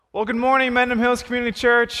Well, good morning, Mendham Hills Community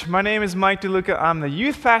Church. My name is Mike DeLuca. I'm the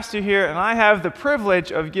youth pastor here, and I have the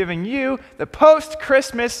privilege of giving you the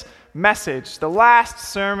post-Christmas message, the last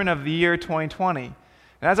sermon of the year 2020. And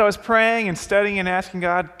as I was praying and studying and asking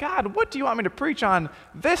God, what do you want me to preach on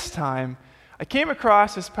this time? I came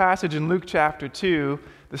across this passage in Luke chapter 2,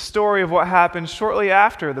 the story of what happened shortly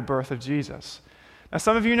after the birth of Jesus. Now,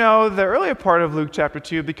 some of you know the earlier part of Luke chapter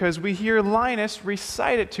 2 because we hear Linus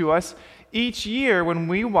recite it to us each year when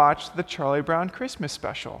we watch the Charlie Brown Christmas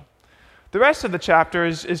special. The rest of the chapter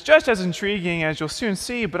is just as intriguing as you'll soon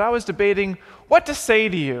see, but I was debating what to say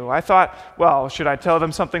to you. I thought, well, should I tell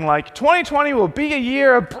them something like, 2020 will be a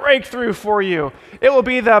year of breakthrough for you. It will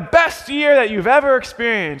be the best year that you've ever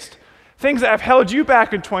experienced. Things that have held you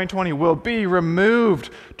back in 2020 will be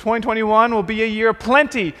removed. 2021 will be a year of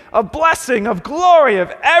plenty, of blessing, of glory,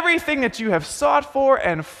 of everything that you have sought for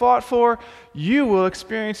and fought for, you will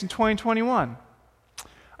experience in 2021.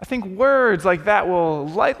 I think words like that will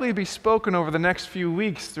likely be spoken over the next few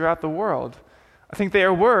weeks throughout the world. I think they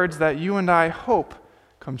are words that you and I hope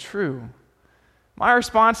come true. My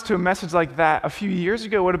response to a message like that a few years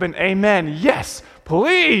ago would have been, amen, yes,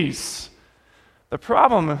 please. The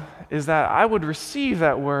problem is that I would receive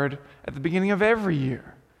that word at the beginning of every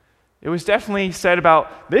year. It was definitely said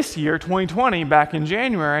about this year, 2020, back in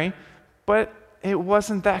January, but it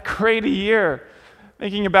wasn't that great a year.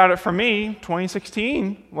 Thinking about it for me,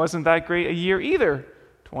 2016 wasn't that great a year either.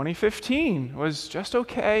 2015 was just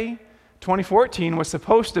okay. 2014 was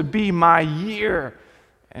supposed to be my year,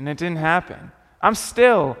 and it didn't happen. I'm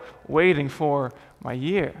still waiting for my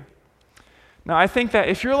year. Now, I think that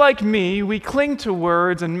if you're like me, we cling to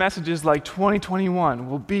words and messages like 2021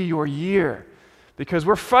 will be your year because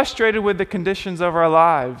we're frustrated with the conditions of our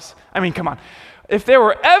lives. I mean, come on. If there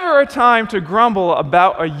were ever a time to grumble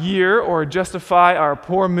about a year or justify our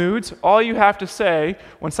poor moods, all you have to say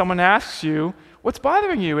when someone asks you, what's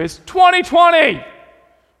bothering you, is 2020.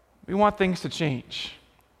 We want things to change.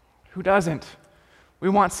 Who doesn't? We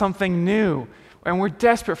want something new. And we're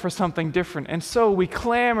desperate for something different. And so we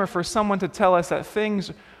clamor for someone to tell us that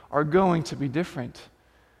things are going to be different.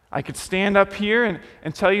 I could stand up here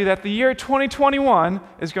and tell you that the year 2021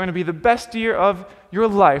 is going to be the best year of your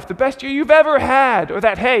life, the best year you've ever had, or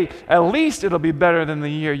that, hey, at least it'll be better than the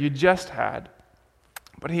year you just had.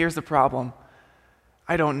 But here's the problem.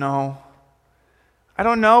 I don't know. I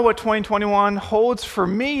don't know what 2021 holds for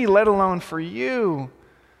me, let alone for you.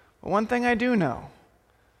 But one thing I do know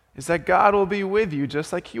is that God will be with you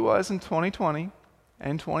just like he was in 2020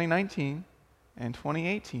 and 2019 and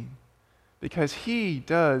 2018 because he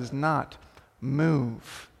does not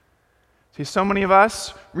move. See, so many of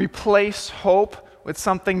us replace hope with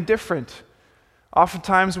something different.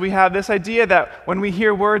 Oftentimes we have this idea that when we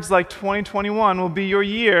hear words like 2021 will be your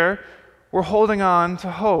year, we're holding on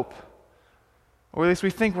to hope. Or at least we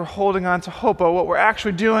think we're holding on to hope, but what we're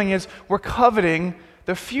actually doing is we're coveting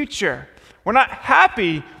the future. We're not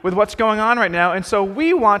happy with what's going on right now, and so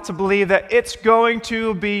we want to believe that it's going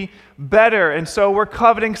to be better, and so we're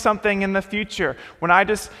coveting something in the future. When I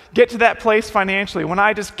just get to that place financially, when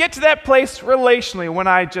I just get to that place relationally, when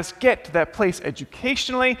I just get to that place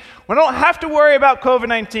educationally, when I don't have to worry about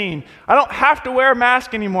COVID-19, I don't have to wear a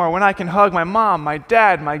mask anymore, when I can hug my mom, my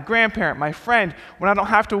dad, my grandparent, my friend, when I don't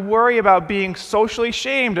have to worry about being socially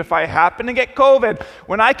shamed if I happen to get COVID,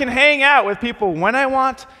 when I can hang out with people when I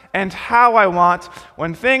want and how I want,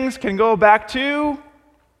 when things can go back to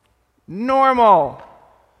normal,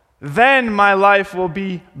 then my life will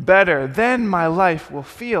be better. Then my life will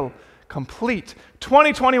feel complete.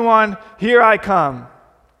 2021, here I come.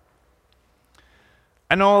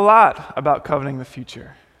 I know a lot about coveting the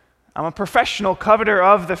future. I'm a professional coveter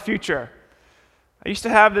of the future. I used to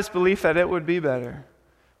have this belief that it would be better.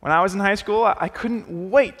 When I was in high school, I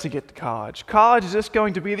couldn't wait to get to college. College is just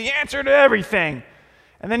going to be the answer to everything.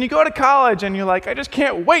 And then you go to college and you're like, I just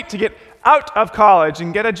can't wait to get out of college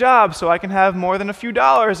and get a job so I can have more than a few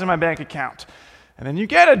dollars in my bank account. And then you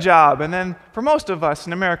get a job, and then for most of us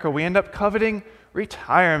in America, we end up coveting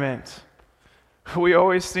retirement. We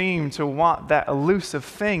always seem to want that elusive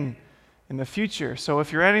thing in the future. So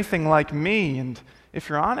if you're anything like me, and if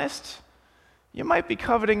you're honest, you might be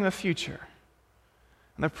coveting the future.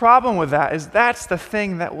 And the problem with that is that's the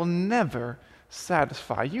thing that will never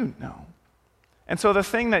satisfy, you know. And so the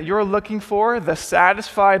thing that you're looking for, the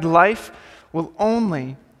satisfied life, will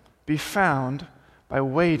only be found by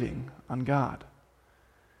waiting on God.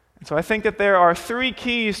 And so I think that there are 3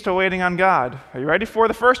 keys to waiting on God. Are you ready for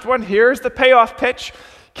the first one? Here's the payoff pitch.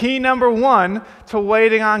 Key number 1 to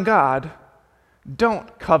waiting on God: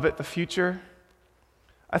 don't covet the future.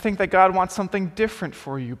 I think that God wants something different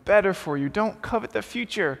for you, better for you. Don't covet the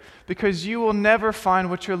future, because you will never find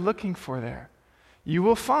what you're looking for there. You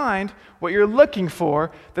will find what you're looking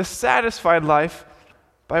for, the satisfied life,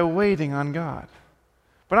 by waiting on God.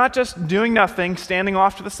 But not just doing nothing, standing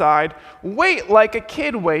off to the side. Wait like a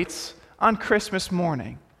kid waits on Christmas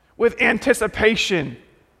morning, with anticipation.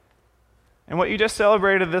 And what you just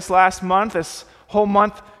celebrated this last month, this whole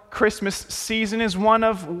month, Christmas season, is one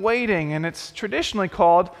of waiting, and it's traditionally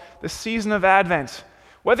called the season of Advent.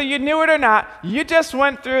 Whether you knew it or not, you just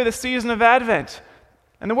went through the season of Advent.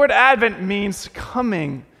 And the word Advent means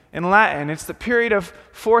coming in Latin. It's the period of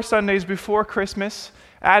 4 Sundays before Christmas.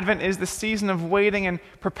 Advent is the season of waiting and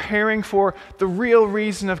preparing for the real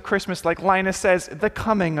reason of Christmas, like Linus says, the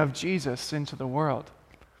coming of Jesus into the world.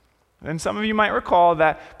 And some of you might recall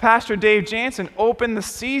that Pastor Dave Jansen opened the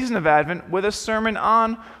season of Advent with a sermon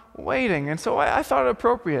on waiting. And so I thought it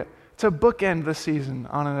appropriate to bookend the season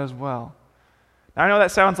on it as well. Now I know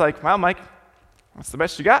that sounds like, well, Mike, that's the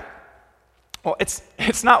best you got. Well,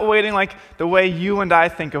 it's not waiting like the way you and I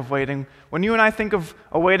think of waiting. When you and I think of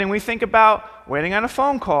a waiting, we think about waiting on a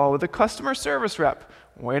phone call with a customer service rep,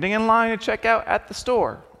 waiting in line to check out at the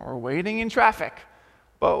store, or waiting in traffic.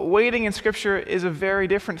 But waiting in Scripture is a very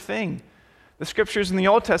different thing. The Scriptures in the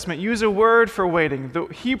Old Testament use a word for waiting. The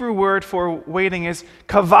Hebrew word for waiting is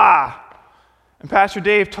kavah. And Pastor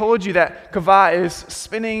Dave told you that kavah is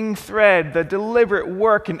spinning thread, the deliberate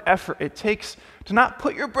work and effort it takes to not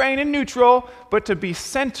put your brain in neutral, but to be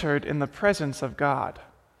centered in the presence of God.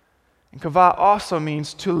 And kavah also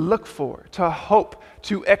means to look for, to hope,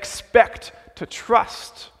 to expect, to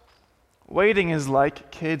trust. Waiting is like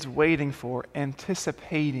kids waiting for,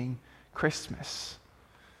 anticipating Christmas.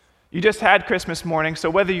 You just had Christmas morning, so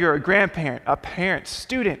whether you're a grandparent, a parent,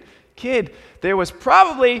 student, kid, there was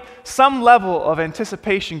probably some level of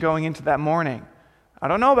anticipation going into that morning. I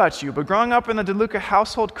don't know about you, but growing up in the DeLuca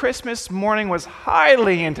household, Christmas morning was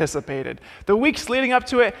highly anticipated. The weeks leading up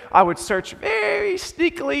to it, I would search very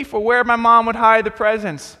sneakily for where my mom would hide the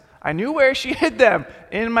presents. I knew where she hid them,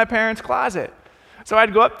 in my parents' closet. So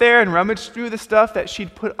I'd go up there and rummage through the stuff that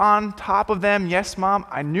she'd put on top of them. Yes, Mom,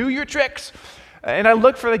 I knew your tricks. And I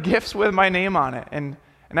looked for the gifts with my name on it. And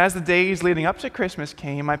as the days leading up to Christmas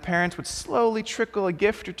came, my parents would slowly trickle a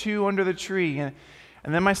gift or two under the tree. And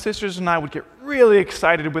then my sisters and I would get really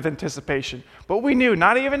excited with anticipation. But we knew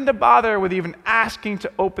not even to bother with even asking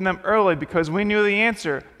to open them early, because we knew the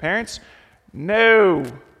answer. Parents, no.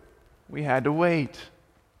 We had to wait.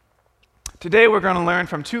 Today we're going to learn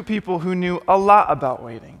from 2 people who knew a lot about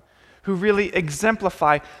waiting, who really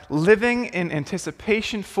exemplify living in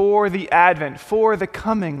anticipation for the advent, for the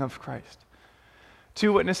coming of Christ.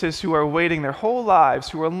 2 witnesses who are waiting their whole lives,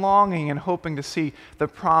 who are longing and hoping to see the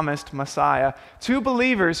promised Messiah. 2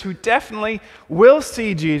 believers who definitely will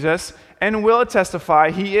see Jesus and will testify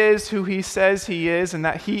he is who he says he is, and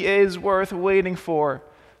that he is worth waiting for.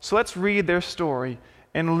 So let's read their story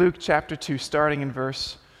in Luke chapter 2, starting in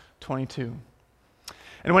verse 22.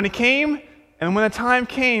 And when the time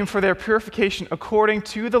came for their purification according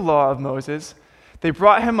to the law of Moses, they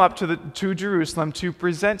brought him up to Jerusalem to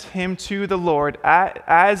present him to the Lord,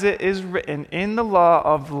 as it is written in the law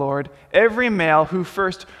of the Lord, every male who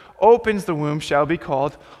first opens the womb shall be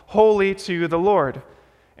called holy to the Lord,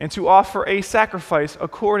 and to offer a sacrifice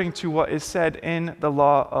according to what is said in the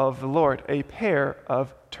law of the Lord, a pair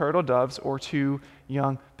of turtle doves or 2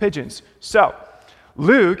 young pigeons. So,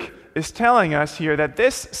 Luke is telling us here that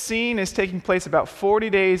this scene is taking place about 40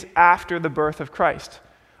 days after the birth of Christ.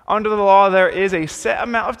 Under the law, there is a set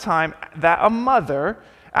amount of time that a mother,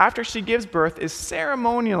 after she gives birth, is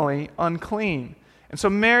ceremonially unclean. And so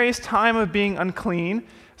Mary's time of being unclean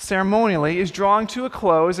ceremonially is drawing to a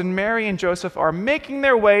close, and Mary and Joseph are making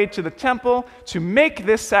their way to the temple to make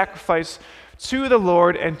this sacrifice to the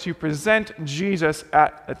Lord and to present Jesus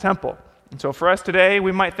at the temple. And so for us today,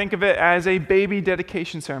 we might think of it as a baby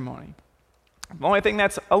dedication ceremony. The only thing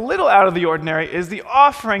that's a little out of the ordinary is the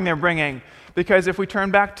offering they're bringing. Because if we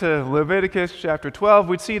turn back to Leviticus chapter 12,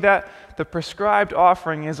 we'd see that the prescribed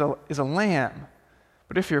offering is a lamb.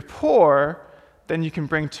 But if you're poor, then you can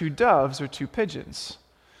bring 2 doves or 2 pigeons.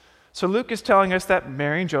 So Luke is telling us that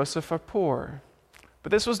Mary and Joseph are poor.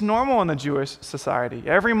 But this was normal in the Jewish society.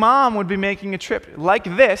 Every mom would be making a trip like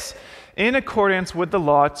this in accordance with the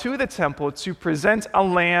law to the temple to present a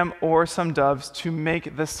lamb or some doves to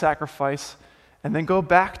make the sacrifice and then go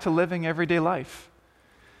back to living everyday life.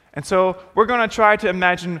 And so we're going to try to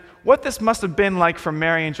imagine what this must have been like for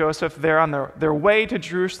Mary and Joseph. They're on their way to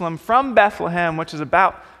Jerusalem from Bethlehem, which is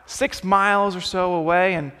about 6 miles or so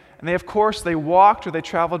away. And they, of course, they walked or they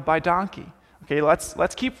traveled by donkey. Okay,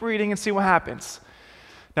 let's keep reading and see what happens.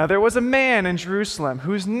 Now there was a man in Jerusalem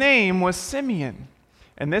whose name was Simeon,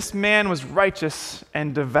 and this man was righteous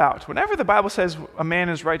and devout. Whenever the Bible says a man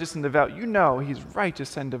is righteous and devout, you know he's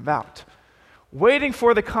righteous and devout, waiting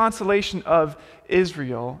for the consolation of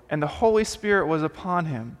Israel, and the Holy Spirit was upon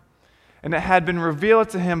him. And it had been revealed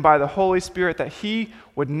to him by the Holy Spirit that he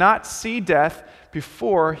would not see death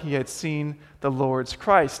before he had seen the Lord's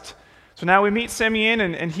Christ. So now we meet Simeon,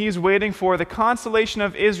 and he's waiting for the consolation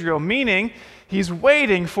of Israel, meaning he's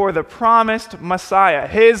waiting for the promised Messiah.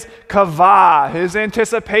 His kavah, his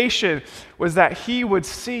anticipation, was that he would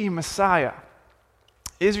see Messiah.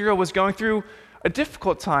 Israel was going through a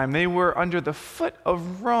difficult time. They were under the foot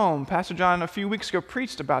of Rome. Pastor John a few weeks ago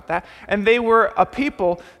preached about that. And they were a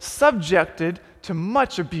people subjected to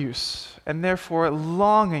much abuse and therefore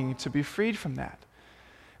longing to be freed from that.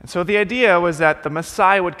 And so the idea was that the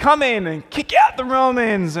Messiah would come in and kick out the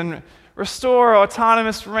Romans and restore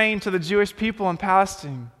autonomous reign to the Jewish people in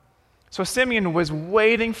Palestine. So Simeon was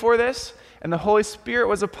waiting for this, and the Holy Spirit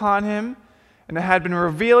was upon him, and it had been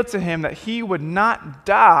revealed to him that he would not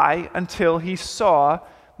die until he saw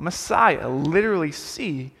Messiah, literally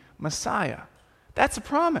see Messiah. That's a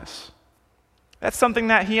promise. That's something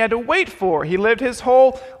that he had to wait for. He lived his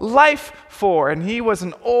whole life for, and he was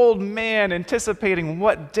an old man anticipating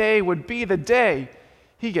what day would be the day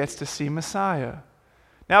he gets to see Messiah.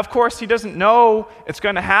 Now, of course, he doesn't know it's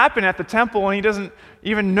going to happen at the temple, and he doesn't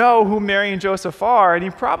even know who Mary and Joseph are, and he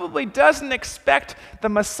probably doesn't expect the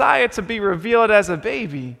Messiah to be revealed as a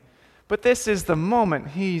baby. But this is the moment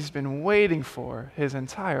he's been waiting for his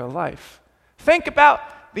entire life. Think about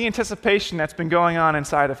the anticipation that's been going on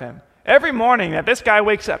inside of him. Every morning that this guy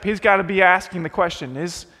wakes up, he's got to be asking the question,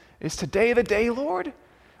 is today the day, Lord?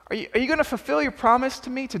 Are you going to fulfill your promise to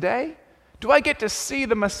me today? Do I get to see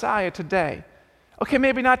the Messiah today? Okay,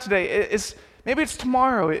 maybe not today. Maybe it's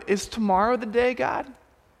tomorrow. Is tomorrow the day, God?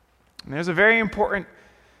 And there's a very important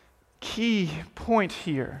key point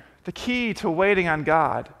here. The key to waiting on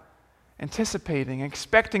God, anticipating,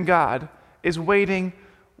 expecting God, is waiting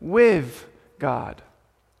with God.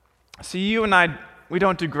 See, you and I, we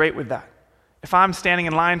don't do great with that. If I'm standing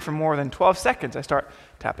in line for more than 12 seconds, I start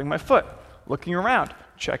tapping my foot, looking around,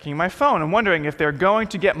 checking my phone, and wondering if they're going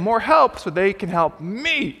to get more help so they can help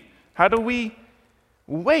me. How do we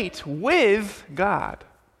wait with God?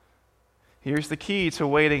 Here's the key to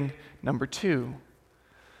waiting number 2.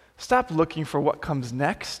 Stop looking for what comes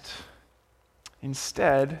next.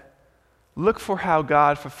 Instead, look for how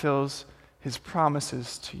God fulfills his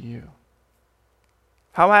promises to you.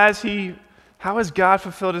 How has God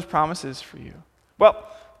fulfilled his promises for you? Well,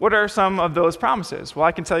 what are some of those promises? Well,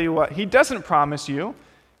 I can tell you what he doesn't promise you.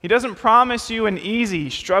 He doesn't promise you an easy,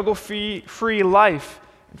 struggle-free life.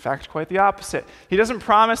 In fact, quite the opposite. He doesn't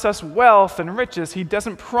promise us wealth and riches. He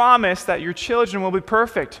doesn't promise that your children will be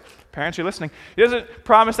perfect. Parents, are you listening? He doesn't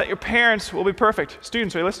promise that your parents will be perfect.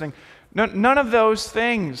 Students, are you listening? None of those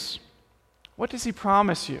things. What does he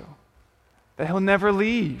promise you? That he'll never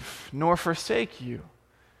leave nor forsake you.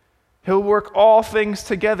 He'll work all things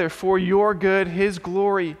together for your good, his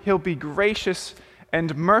glory. He'll be gracious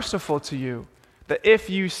and merciful to you. That if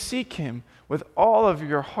you seek him with all of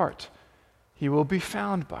your heart, he will be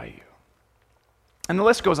found by you. And the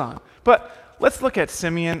list goes on. But let's look at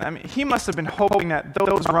Simeon. I mean, he must have been hoping that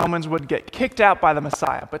those Romans would get kicked out by the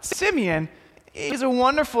Messiah. But Simeon is a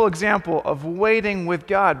wonderful example of waiting with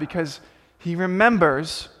God because he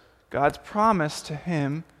remembers God's promise to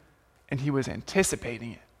him and he was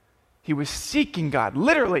anticipating it. He was seeking God,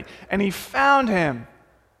 literally, and he found him.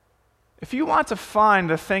 If you want to find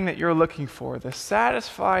the thing that you're looking for, the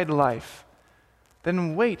satisfied life,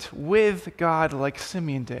 then wait with God like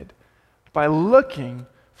Simeon did by looking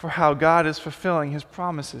for how God is fulfilling his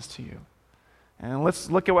promises to you. And let's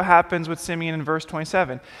look at what happens with Simeon in verse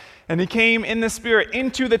 27. And he came in the Spirit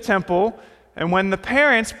into the temple, and when the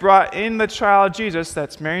parents brought in the child Jesus,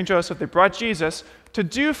 that's Mary and Joseph, they brought Jesus to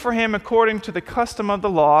do for him according to the custom of the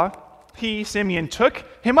law, he, Simeon, took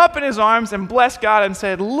him up in his arms and blessed God and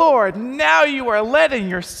said, Lord, now you are letting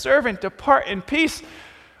your servant depart in peace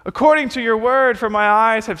according to your word, for my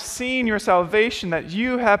eyes have seen your salvation that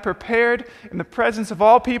you have prepared in the presence of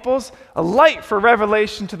all peoples, a light for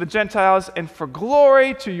revelation to the Gentiles and for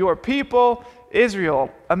glory to your people,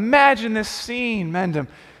 Israel. Imagine this scene, Mendham.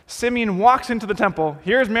 Simeon walks into the temple.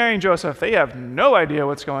 Here's Mary and Joseph. They have no idea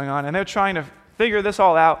what's going on, and they're trying to figure this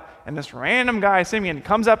all out. And this random guy, Simeon,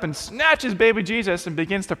 comes up and snatches baby Jesus and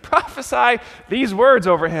begins to prophesy these words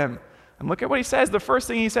over him. And look at what he says. The first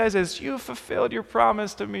thing he says is, you fulfilled your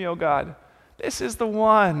promise to me, O God. This is the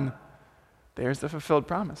one. There's the fulfilled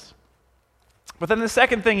promise. But then the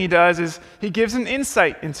second thing he does is he gives an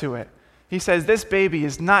insight into it. He says this baby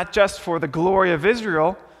is not just for the glory of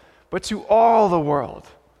Israel, but to all the world.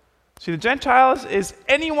 See, the Gentiles is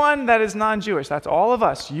anyone that is non-Jewish. That's all of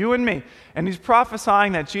us, you and me. And he's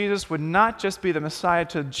prophesying that Jesus would not just be the Messiah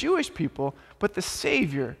to Jewish people, but the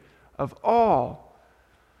Savior of all.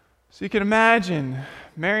 So you can imagine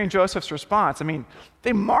Mary and Joseph's response. I mean,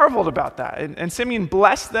 they marveled about that. And Simeon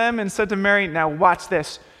blessed them and said to Mary, now watch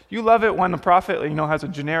this. You love it when a prophet, has a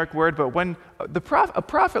generic word, but when a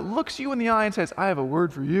prophet looks you in the eye and says, I have a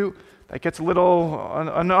word for you, that gets a little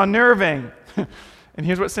unnerving. And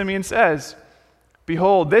here's what Simeon says.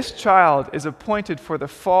 Behold, this child is appointed for the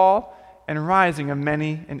fall and rising of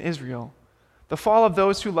many in Israel. The fall of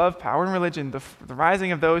those who love power and religion, the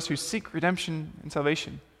rising of those who seek redemption and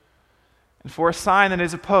salvation. And for a sign that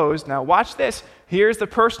is opposed, now watch this, here's the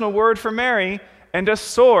personal word for Mary, and a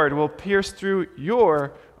sword will pierce through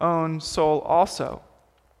your own soul also.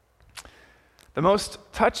 The most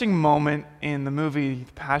touching moment in the movie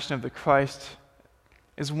The Passion of the Christ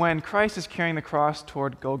is when Christ is carrying the cross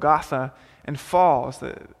toward Golgotha and falls.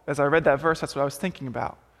 As I read that verse, that's what I was thinking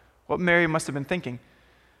about, what Mary must have been thinking.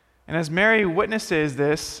 And as Mary witnesses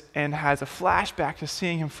this and has a flashback to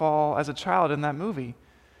seeing him fall as a child in that movie,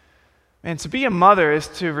 and to be a mother is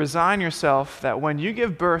to resign yourself that when you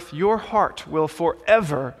give birth, your heart will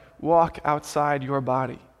forever walk outside your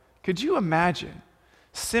body. Could you imagine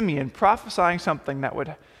Simeon prophesying something that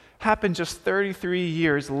would happen just 33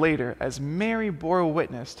 years later as Mary bore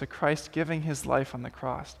witness to Christ giving his life on the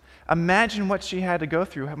cross? Imagine what she had to go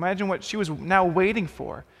through. Imagine what she was now waiting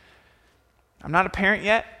for. I'm not a parent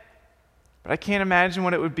yet, but I can't imagine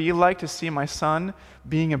what it would be like to see my son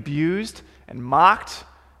being abused and mocked,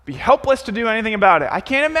 be helpless to do anything about it. I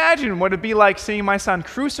can't imagine what it'd be like seeing my son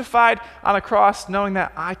crucified on a cross, knowing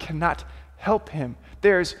that I cannot help him.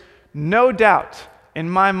 There's no doubt in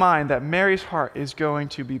my mind that Mary's heart is going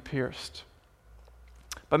to be pierced.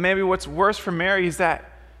 But maybe what's worse for Mary is that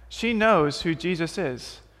she knows who Jesus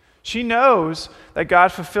is. She knows that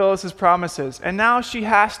God fulfills his promises, and now she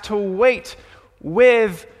has to wait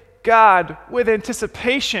with God, with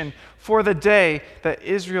anticipation for the day that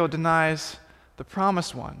Israel denies the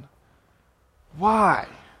promised one. Why?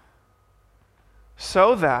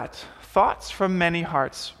 So that thoughts from many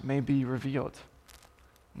hearts may be revealed.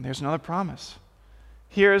 And there's another promise.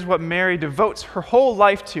 Here is what Mary devotes her whole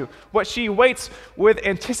life to, what she waits with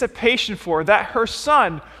anticipation for, that her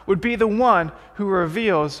son would be the one who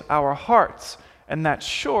reveals our hearts. And that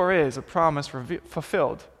sure is a promise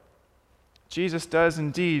fulfilled. Jesus does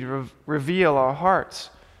indeed reveal our hearts.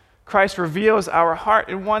 Christ reveals our heart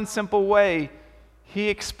in one simple way. He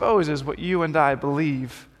exposes what you and I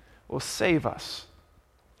believe will save us.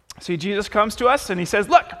 See, Jesus comes to us and he says,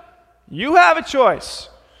 look, you have a choice.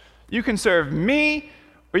 You can serve me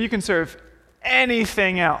or you can serve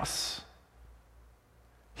anything else.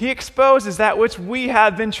 He exposes that which we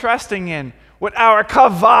have been trusting in, what our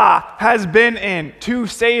kavah has been in to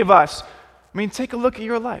save us. I mean, take a look at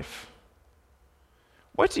your life.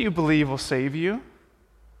 What do you believe will save you?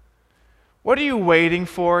 What are you waiting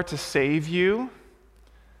for to save you?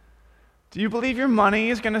 Do you believe your money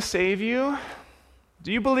is going to save you?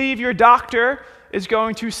 Do you believe your doctor is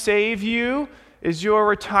going to save you? Is your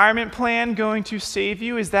retirement plan going to save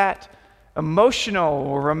you? Is that emotional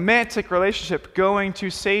or romantic relationship going to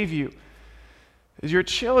save you? Is your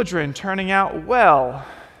children turning out well?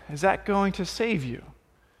 Is that going to save you?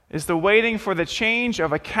 Is the waiting for the change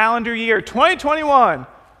of a calendar year, 2021,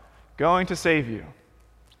 going to save you?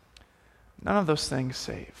 None of those things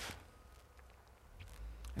save.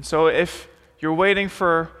 And so if you're waiting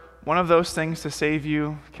for one of those things to save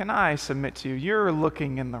you, can I submit to you, you're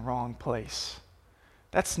looking in the wrong place.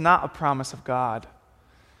 That's not a promise of God.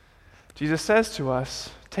 Jesus says to us,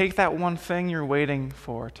 take that one thing you're waiting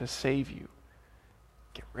for to save you.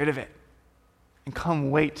 Get rid of it and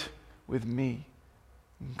come wait with me.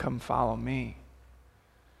 And come follow me.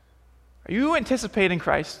 Are you anticipating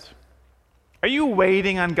Christ? Are you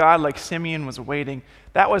waiting on God like Simeon was waiting?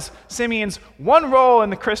 That was Simeon's one role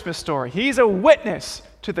in the Christmas story. He's a witness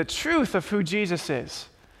to the truth of who Jesus is.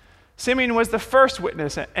 Simeon was the first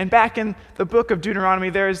witness, and back in the book of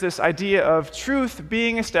Deuteronomy, there is this idea of truth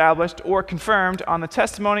being established or confirmed on the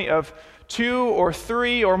testimony of 2 or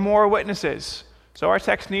 3 or more witnesses. So our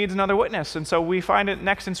text needs another witness, and so we find it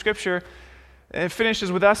next in Scripture. It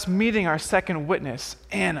finishes with us meeting our second witness,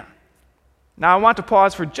 Anna. Now, I want to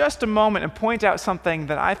pause for just a moment and point out something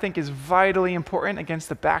that I think is vitally important against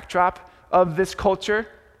the backdrop of this culture.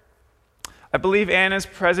 I believe Anna's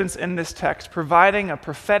presence in this text, providing a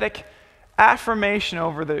prophetic affirmation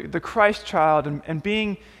over the Christ child and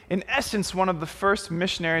being, in essence, one of the first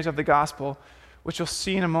missionaries of the gospel, which you'll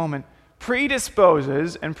see in a moment,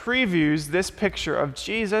 predisposes and previews this picture of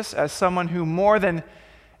Jesus as someone who, more than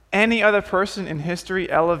any other person in history,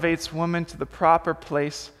 elevates women to the proper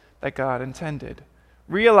place that God intended.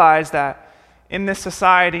 Realize that in this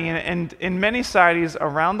society and in many societies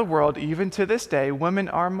around the world, even to this day, women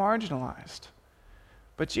are marginalized.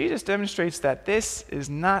 But Jesus demonstrates that this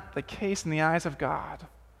is not the case in the eyes of God.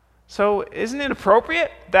 So isn't it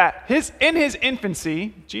appropriate that in his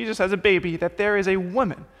infancy, Jesus as a baby, that there is a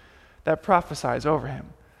woman that prophesies over him?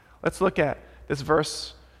 Let's look at this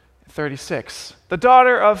verse 36. The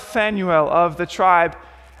daughter of Phanuel of the tribe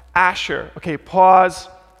Asher. Okay, pause.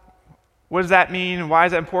 What does that mean? Why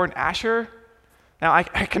is that important? Asher? Now, I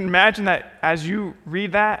can imagine that as you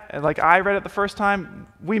read that, like I read it the first time,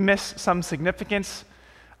 we miss some significance.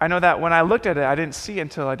 I know that when I looked at it, I didn't see it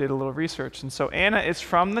until I did a little research. And so Anna is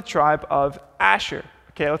from the tribe of Asher.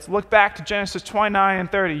 Okay, let's look back to Genesis 29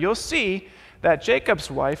 and 30. You'll see that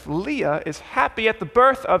Jacob's wife, Leah, is happy at the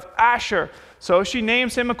birth of Asher. So she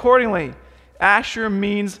names him accordingly. Asher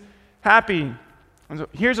means happy. And so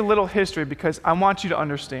here's a little history because I want you to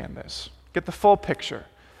understand this. Get the full picture.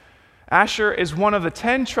 Asher is one of the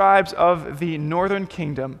 10 tribes of the northern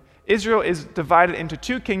kingdom. Israel is divided into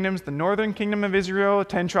 2 kingdoms, the northern kingdom of Israel,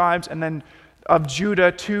 10 tribes, and then of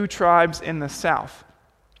Judah, 2 tribes in the south.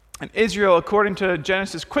 And Israel, according to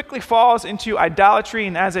Genesis, quickly falls into idolatry,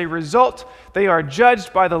 and as a result, they are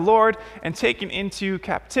judged by the Lord and taken into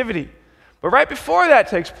captivity. But right before that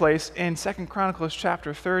takes place, in 2 Chronicles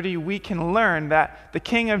chapter 30, we can learn that the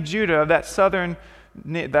king of Judah, of that southern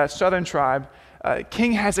tribe,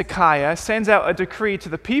 King Hezekiah, sends out a decree to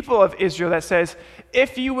the people of Israel that says,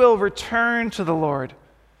 if you will return to the Lord,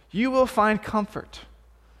 you will find comfort.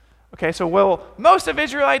 Okay, so most of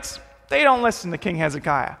Israelites, they don't listen to King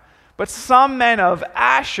Hezekiah. But some men of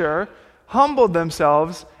Asher humbled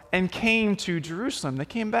themselves and came to Jerusalem. They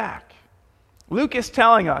came back. Luke is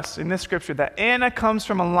telling us in this scripture that Anna comes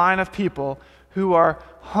from a line of people who are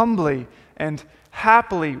humbly and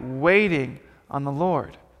happily waiting on the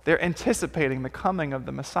Lord. They're anticipating the coming of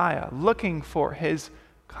the Messiah, looking for his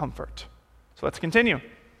comfort. So let's continue.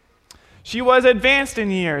 She was advanced in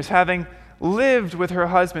years, having lived with her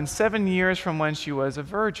husband 7 years from when she was a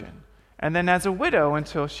virgin, and then as a widow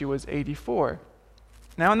until she was 84.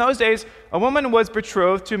 Now in those days, a woman was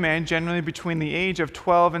betrothed to a man generally between the age of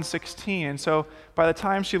 12 and 16, and so by the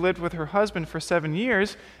time she lived with her husband for 7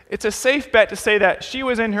 years, it's a safe bet to say that she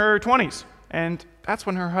was in her 20s, and that's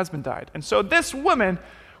when her husband died. And so this woman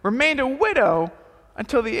remained a widow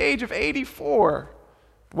until the age of 84.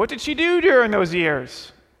 What did she do during those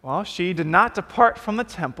years? Well, she did not depart from the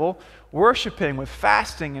temple, worshiping with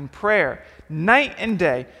fasting and prayer, night and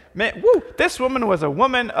day. Man, this woman was a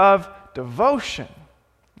woman of devotion.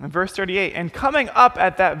 In verse 38, and coming up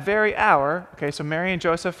at that very hour, okay, so Mary and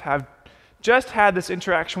Joseph have just had this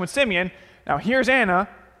interaction with Simeon. Now here's Anna.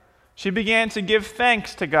 She began to give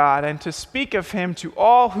thanks to God and to speak of him to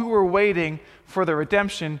all who were waiting for the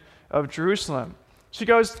redemption of Jerusalem. She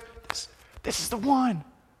goes, this is the one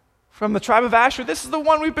from the tribe of Asher. This is the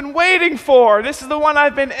one we've been waiting for. This is the one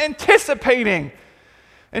I've been anticipating.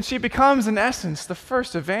 And she becomes, in essence, the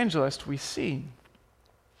first evangelist we see.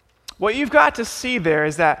 What you've got to see there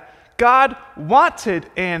is that God wanted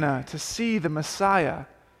Anna to see the Messiah.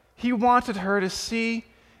 He wanted her to see,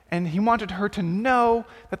 and he wanted her to know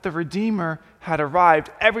that the Redeemer had arrived.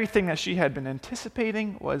 Everything that she had been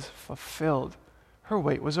anticipating was fulfilled. Her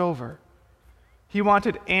wait was over. He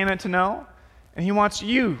wanted Anna to know, and he wants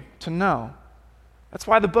you to know. That's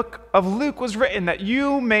why the book of Luke was written, that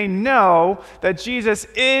you may know that Jesus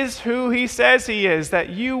is who he says he is, that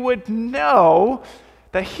you would know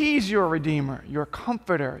that he's your Redeemer, your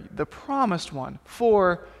Comforter, the promised one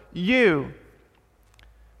for you.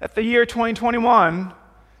 That the year 2021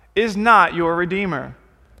 is not your Redeemer.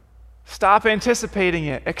 Stop anticipating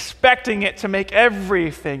it, expecting it to make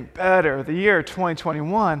everything better. The year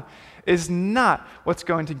 2021 is not what's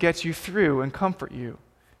going to get you through and comfort you.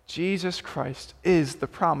 Jesus Christ is the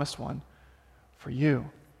promised one for you.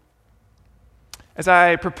 As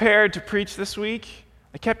I prepared to preach this week,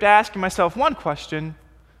 I kept asking myself one question: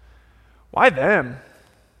 why them?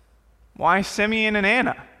 Why Simeon and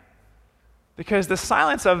Anna? Because the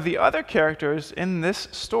silence of the other characters in this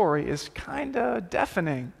story is kind of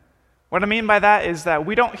deafening. What I mean by that is that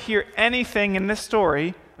we don't hear anything in this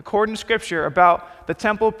story, according to Scripture, about the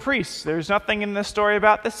temple priests. There's nothing in this story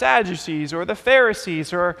about the Sadducees or the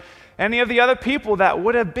Pharisees or any of the other people that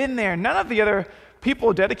would have been there. None of the other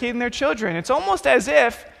people dedicating their children. It's almost as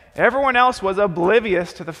if everyone else was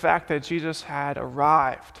oblivious to the fact that Jesus had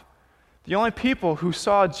arrived. The only people who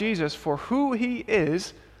saw Jesus for who he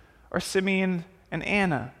is are Simeon and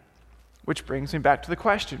Anna. Which brings me back to the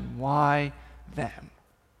question, why them?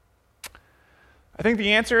 I think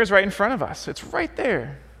the answer is right in front of us. It's right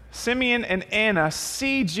there. Simeon and Anna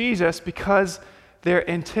see Jesus because they're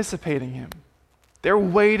anticipating him. They're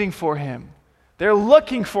waiting for him. They're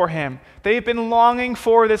looking for him. They've been longing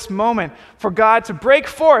for this moment, for God to break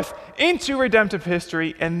forth into redemptive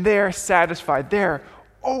history, and they're satisfied. They're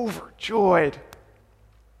overjoyed.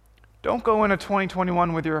 Don't go into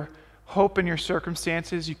 2021 with your hope in your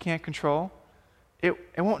circumstances you can't control. It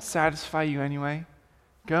won't satisfy you anyway.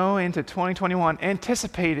 Go into 2021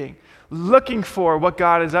 anticipating, looking for what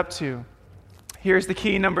God is up to. Here's the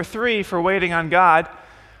key number 3 for waiting on God.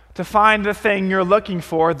 To find the thing you're looking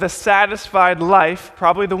for, the satisfied life,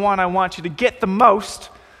 probably the one I want you to get the most,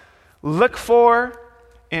 look for,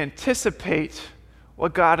 anticipate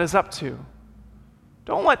what God is up to.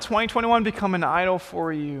 Don't let 2021 become an idol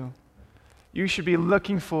for you. You should be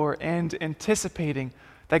looking for and anticipating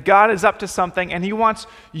that God is up to something and he wants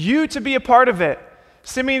you to be a part of it.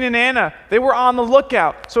 Simeon and Anna, they were on the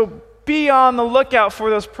lookout. So be on the lookout for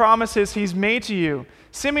those promises he's made to you.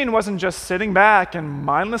 Simeon wasn't just sitting back and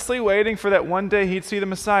mindlessly waiting for that one day he'd see the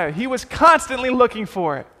Messiah. He was constantly looking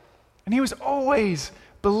for it. And he was always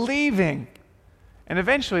believing. And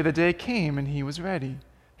eventually the day came and he was ready.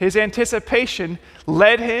 His anticipation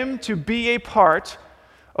led him to be a part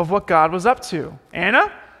of what God was up to.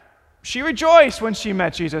 Anna, she rejoiced when she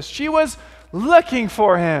met Jesus. She was looking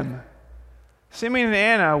for him. Simeon and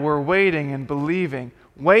Anna were waiting and believing,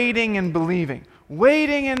 waiting and believing,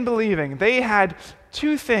 waiting and believing. They had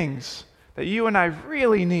 2 things that you and I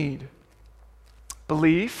really need: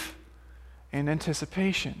 belief and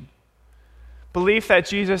anticipation. Belief that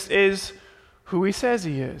Jesus is who he says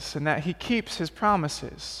he is and that he keeps his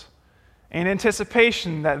promises. And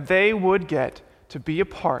anticipation that they would get to be a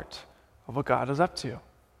part of what God is up to.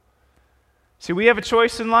 See, we have a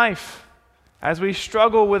choice in life as we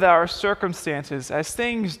struggle with our circumstances, as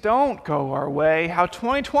things don't go our way, how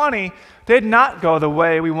 2020 did not go the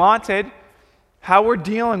way we wanted, how we're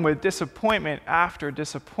dealing with disappointment after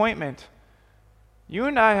disappointment. You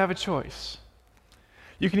and I have a choice.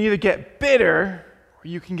 You can either get bitter or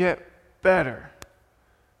you can get better.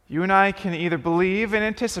 You and I can either believe and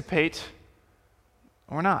anticipate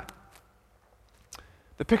or not.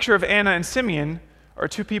 The picture of Anna and Simeon are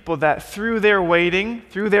 2 people that through their waiting,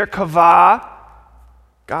 through their kavah,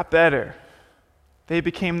 got better. They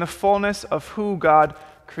became the fullness of who God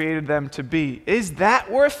created them to be. Is that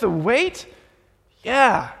worth the wait?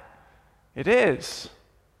 Yeah, it is.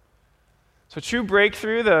 So true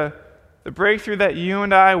breakthrough, the breakthrough that you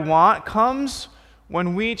and I want, comes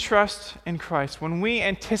when we trust in Christ, when we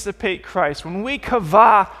anticipate Christ, when we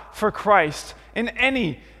kavah for Christ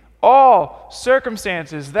in all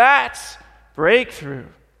circumstances. That's breakthrough.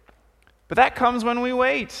 But that comes when we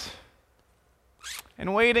wait.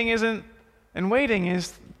 And waiting is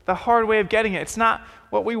the hard way of getting it. It's not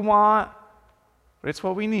what we want, but it's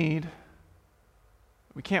what we need.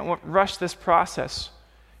 We can't rush this process.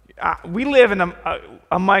 We live in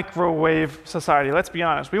a microwave society, let's be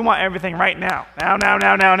honest. We want everything right now.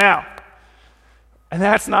 Now. And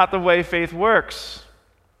that's not the way faith works.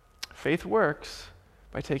 Faith works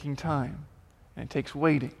by taking time, and it takes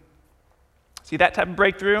waiting. See, that type of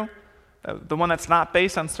breakthrough, the one that's not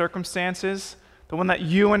based on circumstances, the one that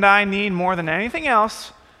you and I need more than anything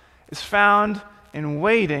else, is found in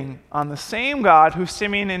waiting on the same God who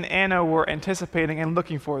Simeon and Anna were anticipating and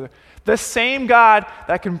looking for. The same God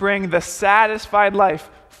that can bring the satisfied life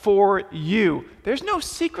for you. There's no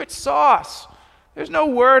secret sauce. There's no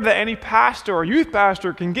word that any pastor or youth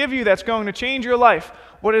pastor can give you that's going to change your life.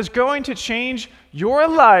 What is going to change your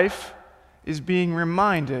life is being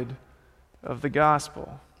reminded of the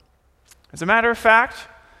gospel. As a matter of fact,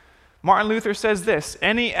 Martin Luther says this: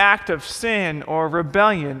 any act of sin or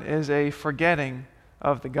rebellion is a forgetting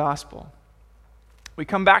of the gospel. We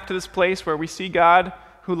come back to this place where we see God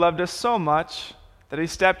who loved us so much that he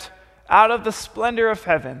stepped out of the splendor of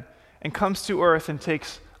heaven and comes to earth and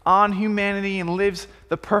takes on humanity and lives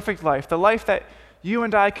the perfect life, the life that you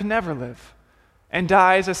and I can never live, and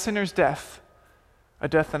dies a sinner's death, a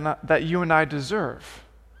death that you and I deserve.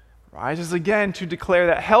 Rises again to declare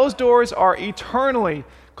that hell's doors are eternally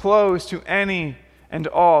closed to any and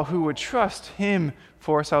all who would trust him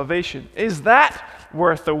for salvation. Is that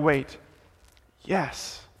worth the wait?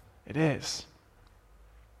 Yes, it is.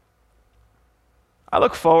 I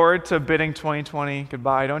look forward to bidding 2020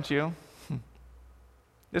 goodbye, don't you?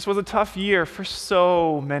 This was a tough year for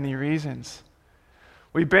so many reasons.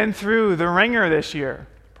 We've been through the ringer this year,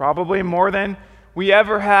 probably more than we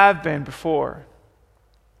ever have been before.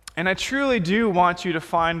 And I truly do want you to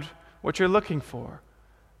find what you're looking for,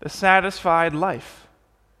 the satisfied life.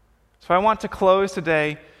 So I want to close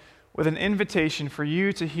today with an invitation for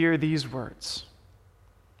you to hear these words.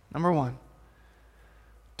 Number 1,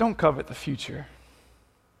 don't covet the future.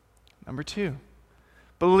 Number 2,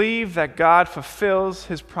 believe that God fulfills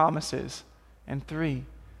his promises. And 3,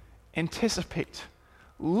 anticipate,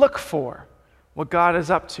 look for what God is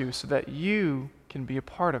up to so that you can be a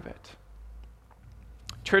part of it.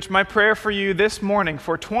 Church, my prayer for you this morning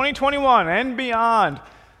for 2021 and beyond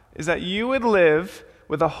is that you would live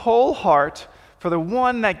with a whole heart for the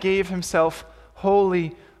one that gave himself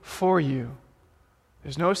wholly for you.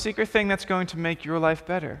 There's no secret thing that's going to make your life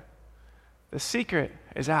better. The secret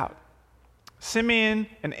is out. Simeon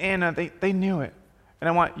and Anna, they knew it. And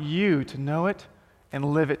I want you to know it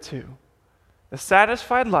and live it too. The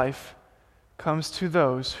satisfied life comes to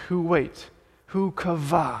those who wait, who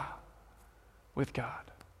kavah with God.